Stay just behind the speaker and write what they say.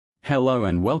Hello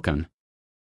and welcome.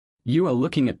 You are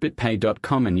looking at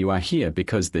bitpay.com and you are here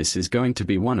because this is going to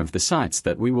be one of the sites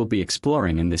that we will be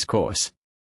exploring in this course.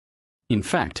 In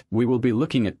fact, we will be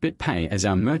looking at BitPay as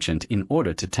our merchant in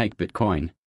order to take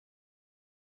Bitcoin.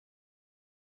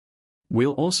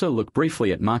 We'll also look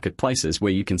briefly at marketplaces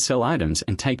where you can sell items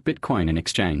and take Bitcoin in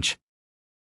exchange.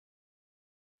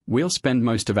 We'll spend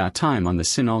most of our time on the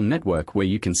Sinol network where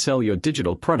you can sell your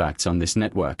digital products on this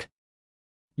network.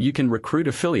 You can recruit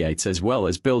affiliates as well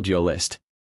as build your list.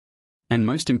 And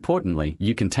most importantly,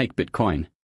 you can take Bitcoin.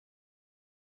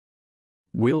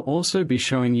 We'll also be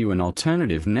showing you an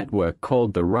alternative network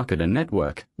called the Rocketer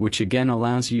network, which again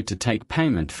allows you to take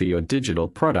payment for your digital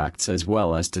products as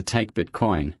well as to take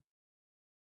Bitcoin.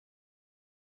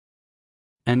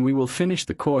 And we will finish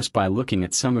the course by looking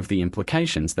at some of the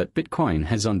implications that Bitcoin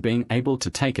has on being able to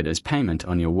take it as payment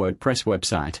on your WordPress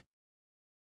website.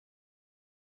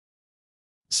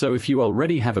 So if you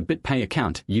already have a BitPay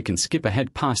account, you can skip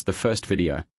ahead past the first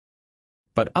video.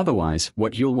 But otherwise,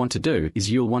 what you'll want to do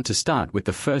is you'll want to start with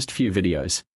the first few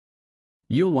videos.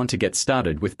 You'll want to get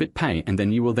started with BitPay and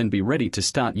then you will then be ready to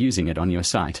start using it on your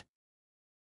site.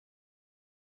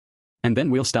 And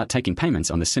then we'll start taking payments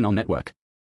on the Sinol network.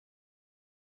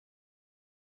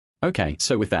 Okay,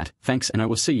 so with that, thanks and I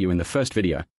will see you in the first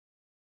video.